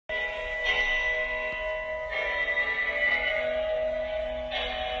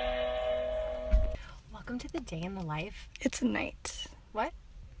day in the life? It's a night. What?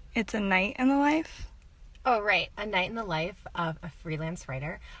 It's a night in the life? Oh, right. A night in the life of a freelance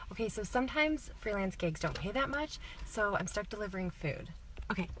writer. Okay, so sometimes freelance gigs don't pay that much, so I'm stuck delivering food.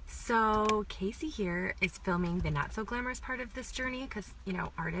 Okay, so Casey here is filming the not so glamorous part of this journey because, you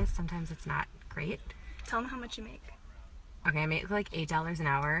know, artists, sometimes it's not great. Tell them how much you make. Okay, I make like $8 an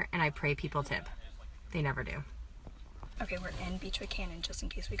hour and I pray people tip. They never do. Okay, we're in Beachwood Canyon just in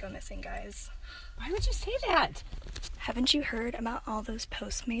case we go missing, guys. Why would you say that? Haven't you heard about all those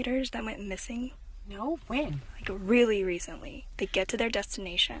postmaters that went missing? No, when? Like really recently. They get to their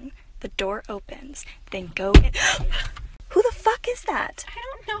destination, the door opens, then go in. Who the fuck is that?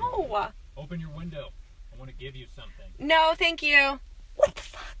 I don't know. Open your window. I want to give you something. No, thank you. What the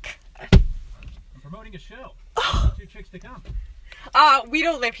fuck? I'm promoting a show. I want 2 chicks to come. We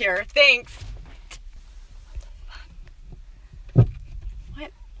don't live here. Thanks.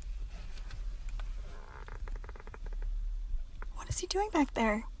 What? What is he doing back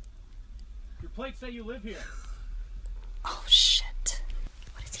there? Your plates say you live here. Oh shit.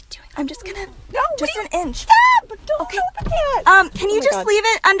 What is he doing? I'm just gonna... No, just wait. an inch. Stop! Don't open that. Can you my just God. leave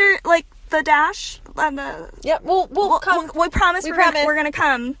it under, like, the dash? On the... Yep, we'll come. We promise We we're promise. we're gonna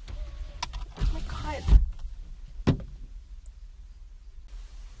come. Oh my God. What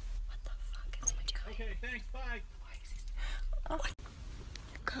the fuck is he doing? Okay, thanks. Bye. Oh,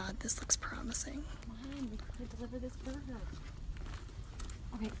 God, this looks promising. come on, we gotta deliver this burger.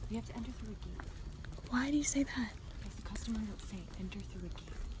 Okay, we have to enter through a gate. Why do you say that? Because the customer notes say enter through a gate.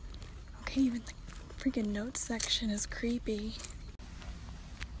 Okay, even the freaking notes section is creepy.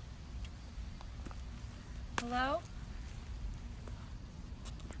 Hello?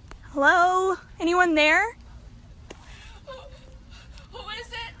 Hello? Anyone there? Who is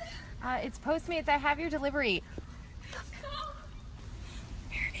it? It's Postmates. I have your delivery.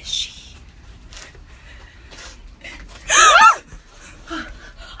 Where is she?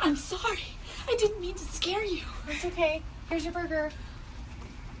 I'm sorry. I didn't mean to scare you. It's okay. Here's your burger.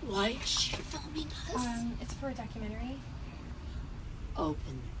 Why is she filming us? It's for a documentary.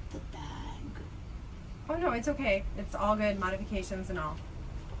 Open the bag. Oh no, it's okay. It's all good. Modifications and all.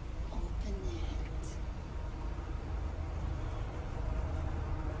 Open it.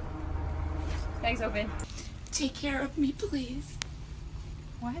 Bag's open. Take care of me, please.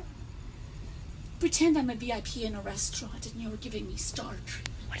 What? Pretend I'm a VIP in a restaurant and you're giving me star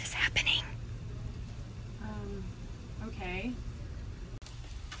treatment. What is happening? Okay.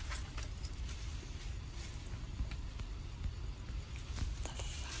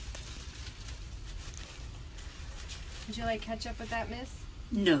 Would you like ketchup with that, miss?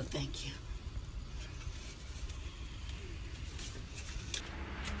 No, thank you.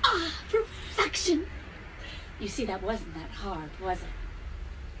 Ah, perfection. You see, that wasn't that hard, was it?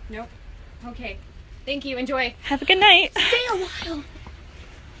 Nope. Okay. Thank you. Enjoy. Have a good night. Stay a while.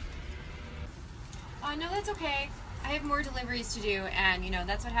 No, that's okay. I have more deliveries to do, and, you know,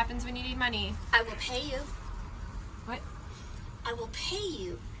 that's what happens when you need money. I will pay you. What? I will pay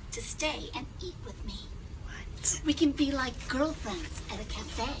you to stay and eat with me. What? We can be like girlfriends at a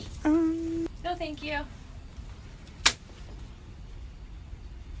cafe. No, thank you.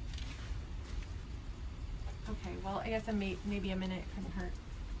 Okay, well, I guess maybe a minute couldn't hurt.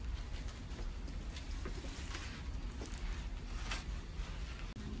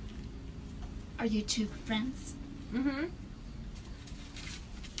 Are you 2 friends? Mm-hmm.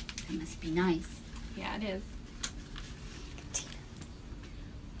 That must be nice. Yeah, it is.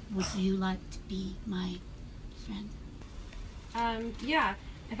 Would you like to be my friend? Yeah.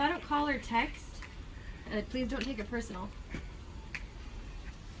 If I don't call or text, please don't take it personal.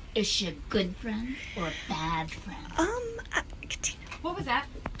 Is she a good friend or a bad friend? Katina. What was that?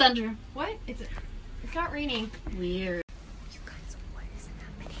 Thunder. What? It's not raining. Weird. You guys, what is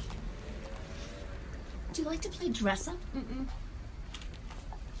happening? Do you like to play dress up? Mm-mm.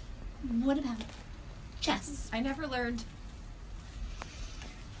 What about chess? I never learned.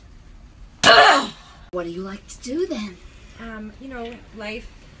 What do you like to do then? You know, life,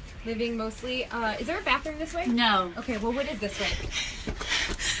 living mostly. Is there a bathroom this way? No. Okay, well, what is this way?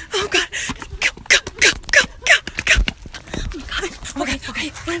 Oh God. Go. Oh my God. Okay.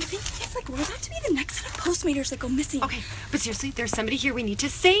 What I'm thinking is, like, we're about to be the next set of postmaters that go missing. Okay, but seriously, there's somebody here we need to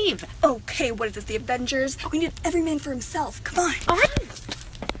save. Okay, what is this, the Avengers? We need every man for himself. Come on. All right.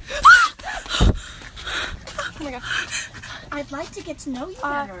 Oh my God. I'd like to get to know you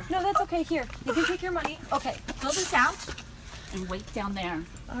better. No, that's okay. Here, you can take your money. Okay, fill this out and wait down there.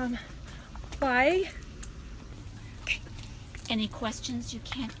 Bye. Any questions you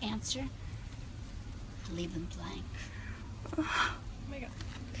can't answer? Leave them blank. Oh my God.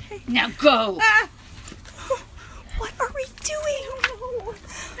 Okay. Now go! What are we doing?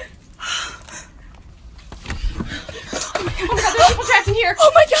 Oh my god, there's people trapped in here!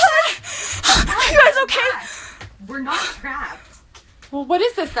 Oh my god! Are you guys okay? We're not trapped. Well, what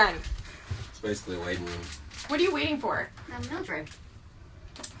is this then? It's basically a waiting room. What are you waiting for? Mildred.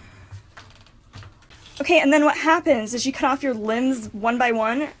 Okay, and then what happens? Did you cut off your limbs one by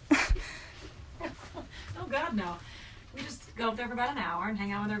one? Oh god, no. We just go up there for about an hour and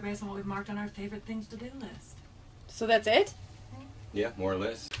hang out with everybody on what we've marked on our favorite things to do list. So that's it? Yeah, more or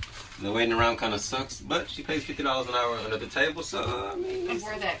less. The waiting around kind of sucks, but she pays $50 an hour under the table, so I mean, It's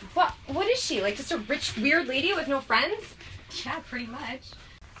worth it. What is she? Like just a rich, weird lady with no friends? Yeah, pretty much.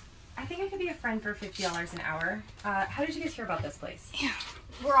 I think I could be a friend for $50 an hour. How did you guys hear about this place? Yeah.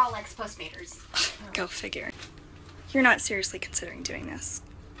 We're all ex-postmaters. Go figure. You're not seriously considering doing this.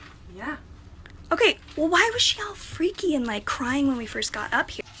 Yeah. Okay, well why was she all freaky and like crying when we first got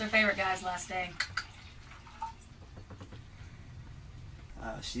up here? It's our favorite guy's last day.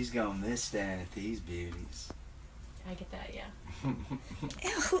 She's gonna miss staring at these beauties. I get that, yeah.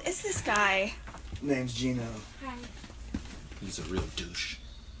 Ew, who is this guy? Name's Gino. Hi. he's a real douche.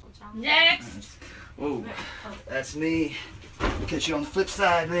 Next! Whoa, that's me. Catch you on the flip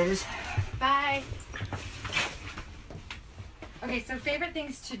side, ladies. Bye. Okay, so favorite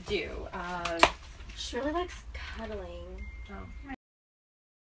things to do. She really likes cuddling. Oh.